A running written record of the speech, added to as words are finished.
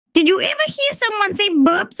Did you ever hear someone say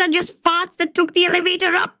burps are just farts that took the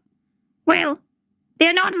elevator up? Well,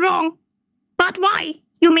 they're not wrong. But why,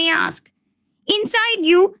 you may ask? Inside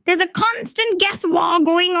you, there's a constant gas war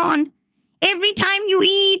going on. Every time you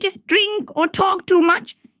eat, drink, or talk too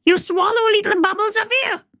much, you swallow little bubbles of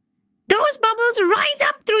air. Those bubbles rise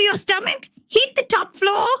up through your stomach, hit the top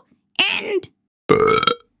floor, and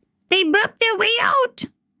they burp their way out.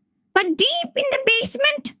 But deep in the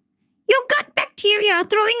basement, your gut bacteria are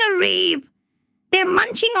throwing a rave. They're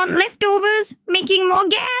munching on leftovers, making more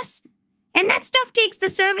gas, and that stuff takes the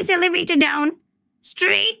service elevator down,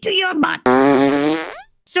 straight to your butt.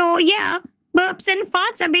 So yeah, burps and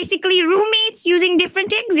farts are basically roommates using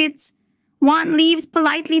different exits. One leaves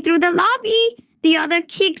politely through the lobby, the other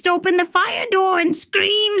kicks open the fire door and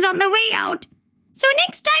screams on the way out. So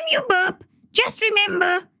next time you burp, just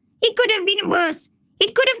remember, it could have been worse.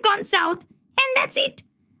 It could have gone south, and that's it.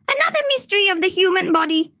 Another mystery of the human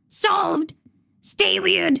body solved. Stay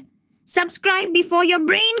weird. Subscribe before your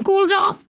brain cools off.